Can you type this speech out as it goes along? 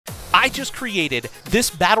I just created this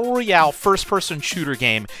Battle Royale first-person shooter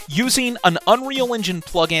game using an Unreal Engine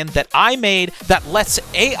plugin that I made that lets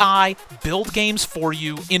AI build games for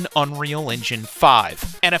you in Unreal Engine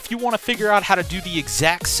 5. And if you want to figure out how to do the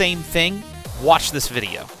exact same thing, watch this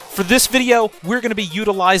video. For this video, we're going to be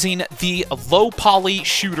utilizing the low poly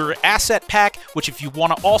shooter asset pack, which if you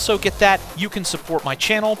want to also get that, you can support my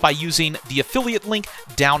channel by using the affiliate link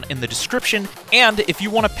down in the description. And if you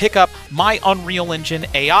want to pick up my Unreal Engine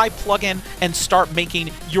AI plugin and start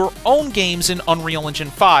making your own games in Unreal Engine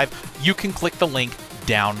 5, you can click the link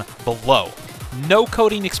down below. No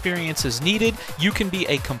coding experience is needed. You can be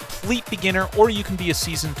a complete beginner or you can be a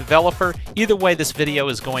seasoned developer. Either way, this video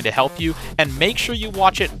is going to help you, and make sure you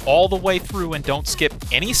watch it all the way through and don't skip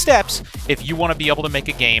any steps if you want to be able to make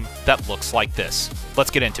a game that looks like this. Let's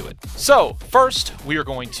get into it. So first, we are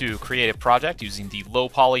going to create a project using the low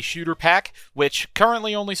poly shooter pack, which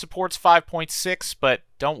currently only supports 5.6, but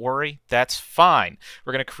don't worry, that's fine.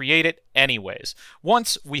 We're going to create it anyways.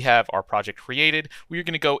 Once we have our project created, we're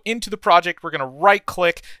going to go into the project, we're going to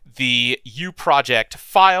right-click the uProject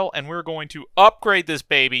file, and we're going to upgrade this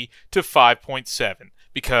baby to 5.7,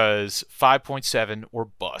 because 5.7 or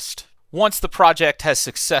bust. Once the project has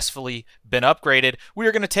successfully been upgraded, we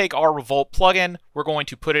are going to take our Revolt plugin, we're going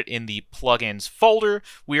to put it in the plugins folder,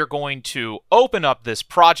 we are going to open up this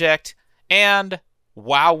project, and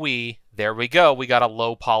wowee, there we go, we got a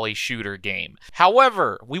low poly shooter game.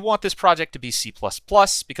 However, we want this project to be C++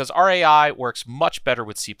 because our AI works much better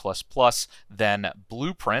with C++ than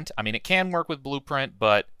Blueprint. I mean, it can work with Blueprint,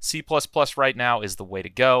 but C++ right now is the way to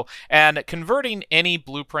go. And converting any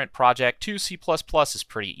Blueprint project to C++ is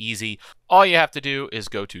pretty easy. All you have to do is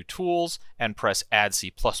go to Tools and press Add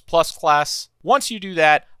C++ class. Once you do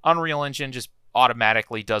that, Unreal Engine just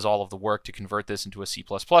automatically does all of the work to convert this into a C++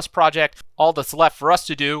 project. All that's left for us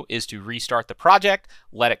to do is to restart the project,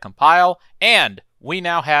 let it compile, and we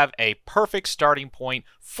now have a perfect starting point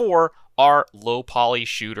for our low poly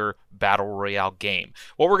shooter battle royale game.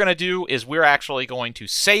 What we're going to do is we're actually going to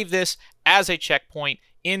save this as a checkpoint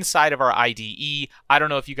inside of our IDE. I don't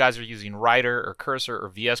know if you guys are using Writer or Cursor or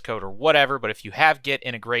VS Code or whatever, but if you have Git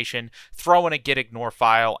integration, throw in a git ignore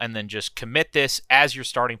file and then just commit this as your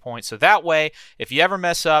starting point. So that way, if you ever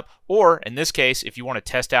mess up, or in this case, if you want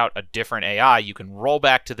to test out a different AI, you can roll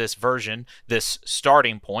back to this version, this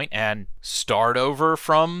starting point, and start over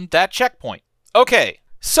from that checkpoint. Okay,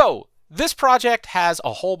 so this project has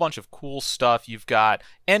a whole bunch of cool stuff. You've got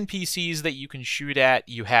NPCs that you can shoot at,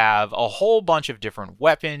 you have a whole bunch of different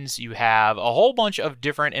weapons, you have a whole bunch of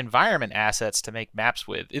different environment assets to make maps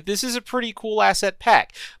with. This is a pretty cool asset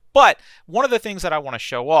pack. But one of the things that I want to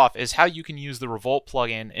show off is how you can use the Revolt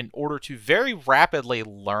plugin in order to very rapidly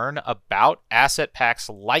learn about asset packs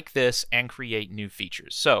like this and create new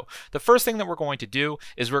features. So the first thing that we're going to do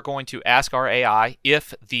is we're going to ask our AI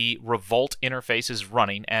if the Revolt interface is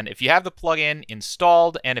running. And if you have the plugin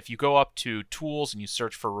installed, and if you go up to Tools and you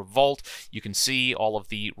search for Revolt, you can see all of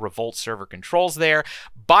the Revolt server controls there.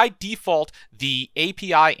 By default, the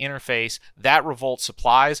API interface that Revolt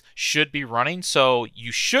supplies should be running, so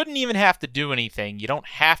you shouldn't even have to do anything. You don't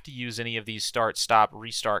have to use any of these start, stop,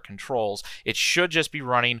 restart controls. It should just be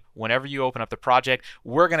running whenever you open up the project.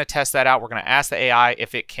 We're going to test that out. We're going to ask the AI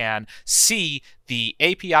if it can see the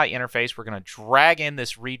API interface. We're going to drag in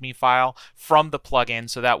this README file from the plugin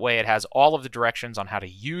so that way it has all of the directions on how to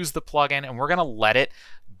use the plugin, and we're going to let it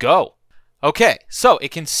go. Okay, so it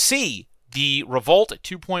can see the Revolt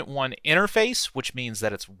 2.1 interface, which means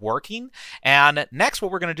that it's working. And next what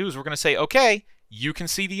we're going to do is we're going to say, okay, you can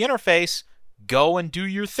see the interface, go and do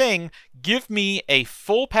your thing. Give me a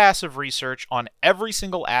full passive research on every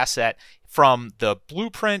single asset, from the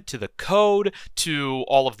blueprint to the code to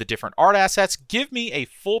all of the different art assets. Give me a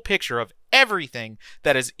full picture of everything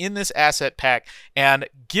that is in this asset pack and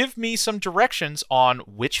give me some directions on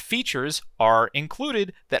which features are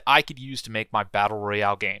included that I could use to make my battle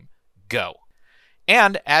royale game. Go.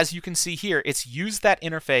 And as you can see here, it's used that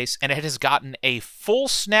interface and it has gotten a full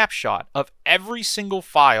snapshot of every single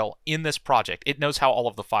file in this project. It knows how all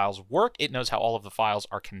of the files work. It knows how all of the files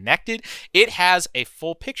are connected. It has a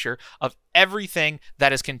full picture of everything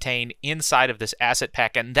that is contained inside of this asset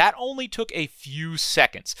pack, and that only took a few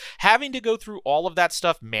seconds. Having to go through all of that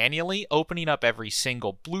stuff manually, opening up every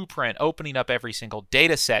single blueprint, opening up every single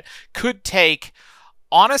data set, could take,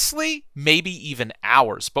 honestly, maybe even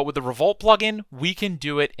hours. But with the Revolt plugin, we can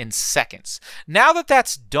do it in seconds. Now that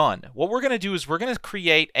that's done, what we're going to do is we're going to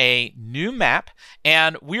create a new map,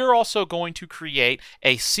 and we're also going to create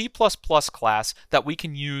a C++ class that we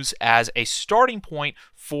can use as a starting point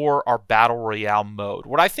for our Battle Royale mode.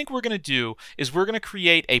 What I think we're going to do is we're going to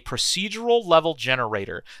create a procedural level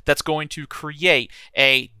generator that's going to create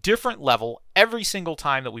a different level every single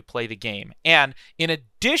time that we play the game. And in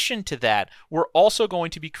addition to that, we're also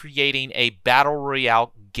going to be creating a Battle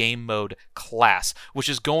Royale game mode class, which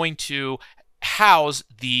is going to house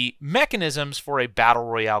the mechanisms for a Battle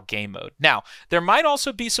Royale game mode. Now, there might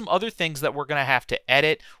also be some other things that we're going to have to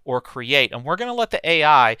edit or create, and we're going to let the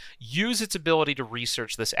AI use its ability to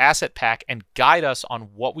research this asset pack and guide us on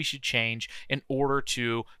what we should change in order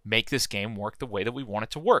to make this game work the way that we want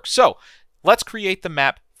it to work. So, let's create the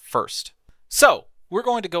map first. So, we're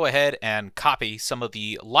going to go ahead and copy some of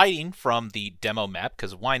the lighting from the demo map,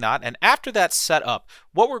 because why not? And after that's set up,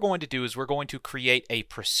 what we're going to do is we're going to create a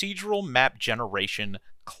procedural map generation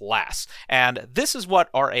class. And this is what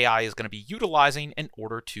our AI is going to be utilizing in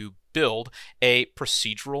order to build a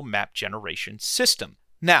procedural map generation system.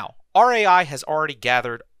 Now, our AI has already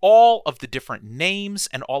gathered all of the different names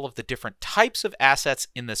and all of the different types of assets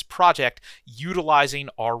in this project utilizing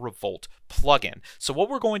our Revolt plugin. So what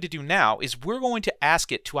we're going to do now is we're going to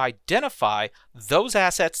ask it to identify those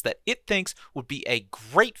assets that it thinks would be a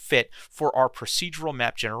great fit for our procedural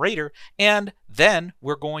map generator, and then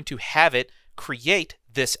we're going to have it create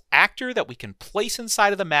this actor that we can place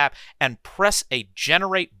inside of the map and press a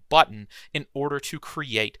generate button in order to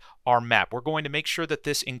create our map. We're going to make sure that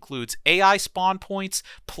this includes AI spawn points,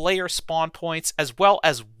 player spawn points, as well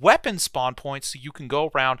as weapon spawn points, so you can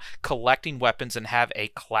go around collecting weapons and have a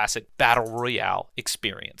classic Battle Royale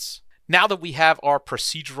experience. Now that we have our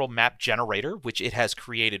procedural map generator, which it has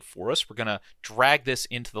created for us, we're going to drag this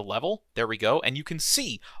into the level. There we go. And you can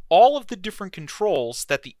see all of the different controls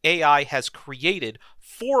that the AI has created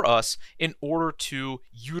for us in order to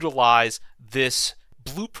utilize this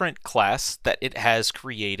blueprint class that it has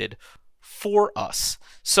created for us.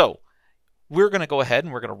 So we're going to go ahead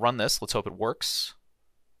and we're going to run this. Let's hope it works.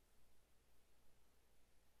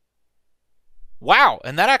 Wow,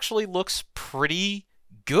 and that actually looks pretty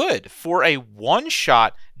good. For a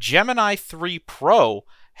one-shot, Gemini 3 Pro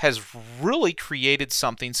has really created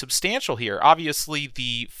something substantial here. Obviously,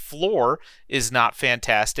 the floor is not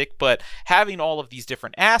fantastic, but having all of these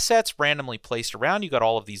different assets randomly placed around, you got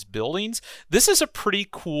all of these buildings. This is a pretty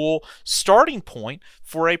cool starting point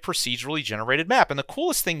for a procedurally generated map. And the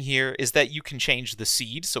coolest thing here is that you can change the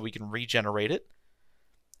seed, so we can regenerate it.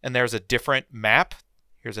 And there's a different map.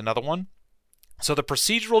 Here's another one. So the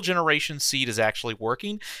procedural generation seed is actually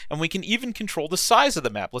working, and we can even control the size of the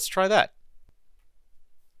map. Let's try that.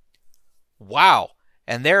 Wow,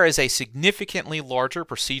 and there is a significantly larger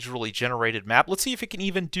procedurally generated map. Let's see if it can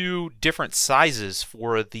even do different sizes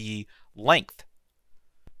for the length.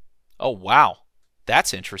 Oh, wow,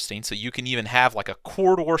 that's interesting. So you can even have like a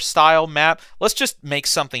corridor style map. Let's just make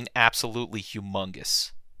something absolutely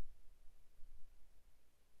humongous.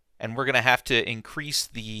 And we're going to have to increase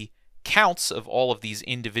the counts of all of these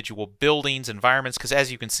individual buildings, environments, because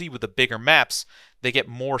as you can see with the bigger maps, they get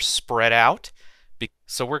more spread out.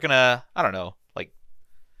 So we're gonna, I don't know, like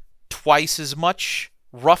twice as much,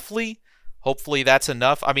 roughly. Hopefully that's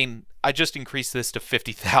enough. I mean, I just increased this to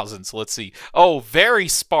 50,000, so let's see. Oh, very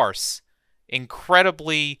sparse.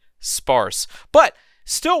 Incredibly sparse. But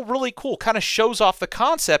still really cool. Kind of shows off the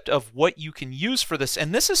concept of what you can use for this.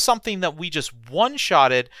 And this is something that we just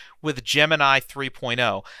one-shotted with Gemini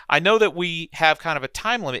 3.0. I know that we have kind of a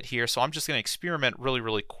time limit here, so I'm just going to experiment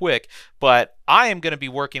really quick. But I am going to be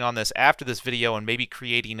working on this after this video and maybe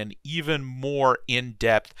creating an even more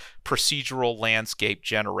in-depth procedural landscape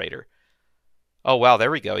generator. Oh, wow,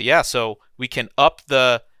 there we go. Yeah, so we can up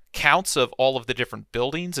the counts of all of the different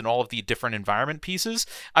buildings and all of the different environment pieces.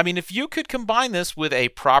 I mean, if you could combine this with a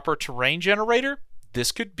proper terrain generator,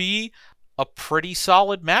 this could be a pretty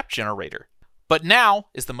solid map generator. But now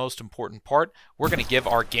is the most important part. We're going to give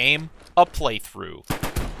our game a playthrough.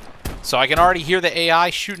 So I can already hear the AI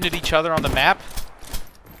shooting at each other on the map.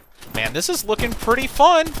 Man, this is looking pretty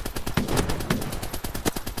fun.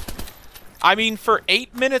 I mean, for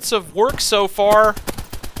 8 minutes of work so far,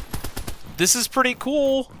 this is pretty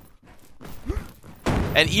cool.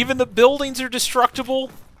 And even the buildings are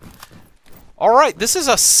destructible. Alright, this is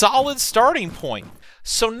a solid starting point.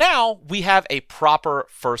 So now we have a proper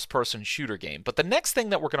first-person shooter game. But the next thing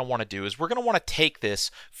that we're going to want to do is we're going to want to take this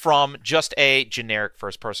from just a generic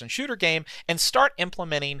first-person shooter game and start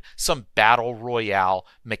implementing some Battle Royale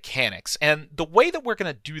mechanics. And the way that we're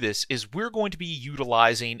going to do this is we're going to be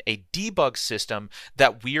utilizing a debug system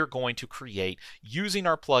that we are going to create using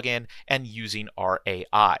our plugin and using our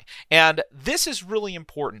AI. And this is really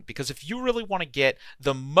important because if you really want to get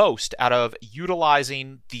the most out of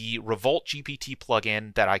utilizing the RevoltGPT plugin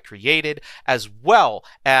plugin that I created, as well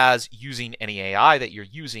as using any AI that you're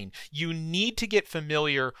using, you need to get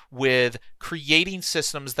familiar with creating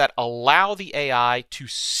systems that allow the AI to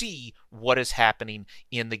see what is happening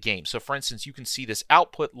in the game. So for instance, you can see this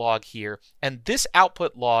output log here, and this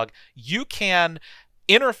output log you can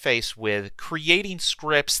interface with creating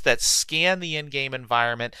scripts that scan the in-game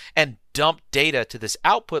environment and dump data to this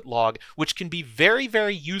output log, which can be very,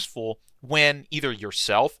 very useful when either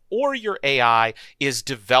yourself or your AI is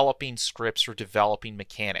developing scripts or developing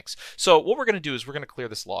mechanics. So what we're going to do is we're going to clear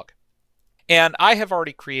this log. And I have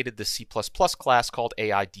already created the C++ class called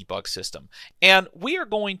AI debug system. And we are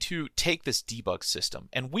going to take this debug system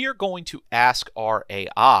and we are going to ask our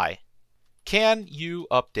AI, can you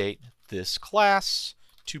update this class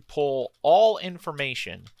to pull all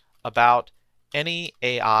information about any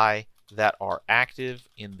AI that are active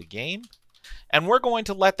in the game? And we're going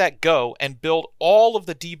to let that go and build all of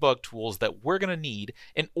the debug tools that we're going to need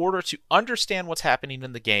in order to understand what's happening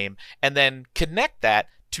in the game and then connect that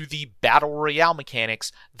to the Battle Royale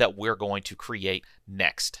mechanics that we're going to create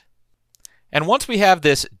next. And once we have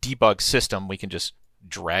this debug system, we can just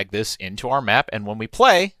drag this into our map, and when we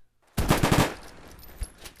play,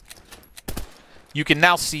 you can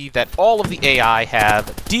now see that all of the AI have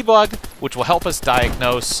debug, which will help us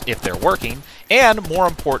diagnose if they're working, and more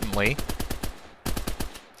importantly,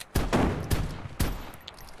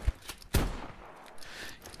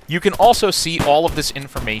 you can also see all of this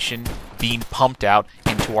information being pumped out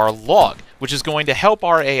into our log, which is going to help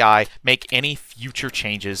our AI make any future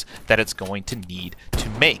changes that it's going to need to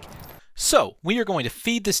make. So we are going to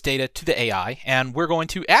feed this data to the AI, and we're going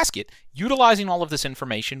to ask it, utilizing all of this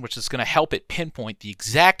information, which is going to help it pinpoint the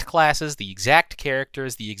exact classes, the exact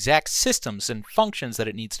characters, the exact systems and functions that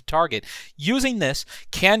it needs to target. Using this,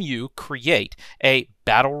 can you create a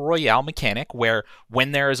Battle Royale mechanic where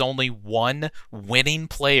when there is only one winning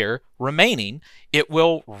player remaining, it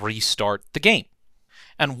will restart the game?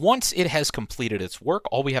 And once it has completed its work,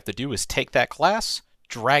 all we have to do is take that class,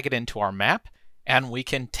 drag it into our map, and we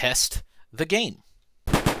can test the game.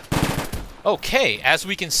 Okay, as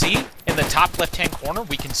we can see in the top left-hand corner,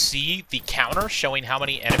 we can see the counter showing how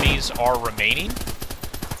many enemies are remaining.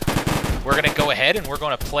 We're going to go ahead and we're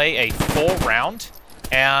going to play a full round,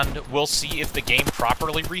 and we'll see if the game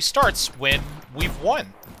properly restarts when we've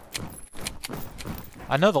won.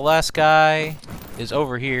 I know the last guy is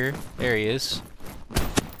over here. There he is.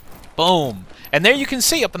 Boom. And there you can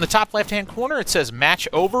see up in the top left-hand corner, it says match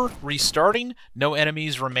over, restarting, no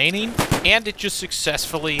enemies remaining, and it just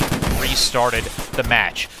successfully restarted the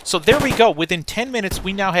match. So there we go. Within 10 minutes,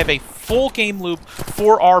 we now have a full game loop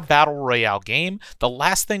for our Battle Royale game. The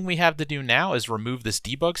last thing we have to do now is remove this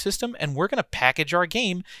debug system, and we're going to package our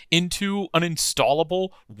game into an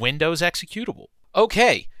installable Windows executable.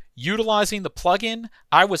 Okay. Utilizing the plugin,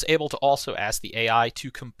 I was able to also ask the AI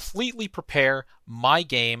to completely prepare my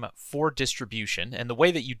game for distribution. And the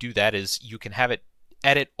way that you do that is you can have it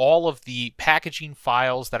edit all of the packaging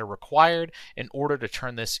files that are required in order to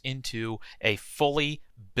turn this into a fully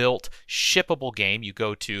built, shippable game. You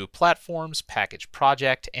go to Platforms, Package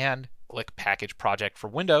Project, and click Package Project for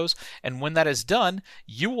Windows, and when that is done,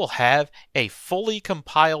 you will have a fully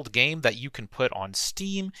compiled game that you can put on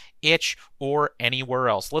Steam, Itch, or anywhere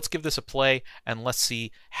else. Let's give this a play, and let's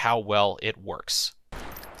see how well it works.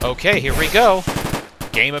 Okay, here we go.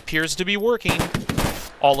 Game appears to be working.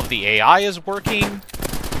 All of the AI is working.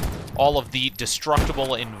 All of the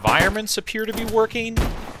destructible environments appear to be working.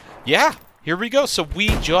 Yeah, here we go. So we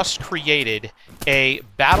just created a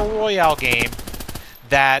Battle Royale game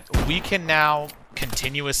that we can now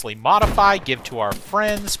continuously modify, give to our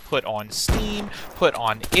friends, put on Steam, put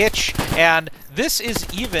on Itch, and this is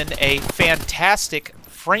even a fantastic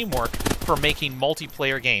framework for making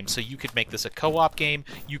multiplayer games. So you could make this a co-op game,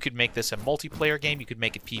 you could make this a multiplayer game, you could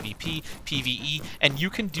make it PvP, PvE, and you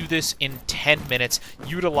can do this in 10 minutes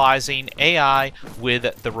utilizing AI with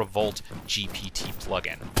the RevoltGPT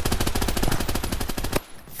plugin.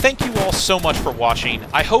 Thank you all so much for watching.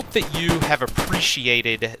 I hope that you have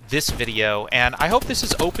appreciated this video, and I hope this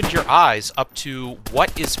has opened your eyes up to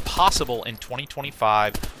what is possible in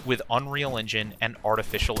 2025 with Unreal Engine and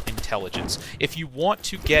artificial intelligence. If you want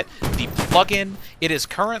to get the plugin, it is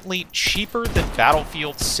currently cheaper than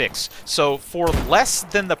Battlefield 6. So for less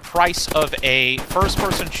than the price of a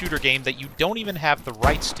first-person shooter game that you don't even have the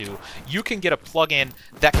rights to, you can get a plugin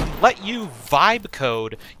that can let you vibe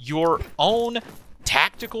code your own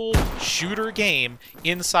tactical shooter game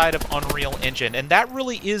inside of Unreal Engine. And that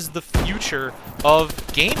really is the future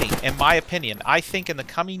of gaming, in my opinion. I think in the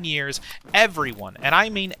coming years, everyone, and I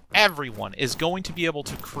mean everyone, is going to be able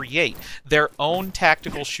to create their own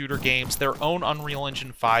tactical shooter games, their own Unreal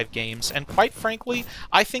Engine 5 games, and quite frankly,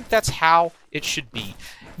 I think that's how it should be.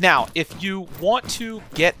 Now, if you want to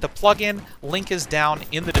get the plugin, link is down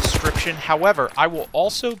in the description. However, I will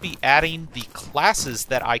also be adding the classes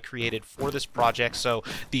that I created for this project, so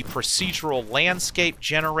the procedural landscape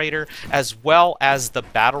generator, as well as the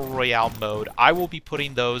Battle Royale mode. I will be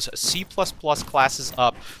putting those C++ classes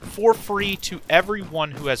up for free to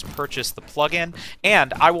everyone who has purchased the plugin,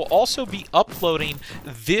 and I will also be uploading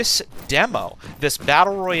this demo, this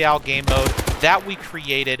Battle Royale game mode that we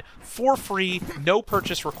created for free, no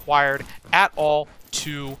purchase required at all,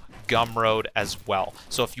 to Gumroad as well.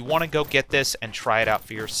 So if you want to go get this and try it out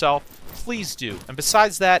for yourself, please do. And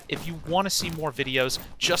besides that, if you want to see more videos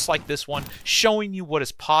just like this one, showing you what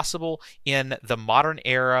is possible in the modern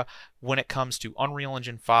era when it comes to Unreal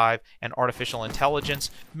Engine 5 and artificial intelligence,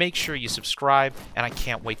 make sure you subscribe, and I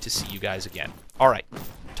can't wait to see you guys again. All right,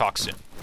 talk soon.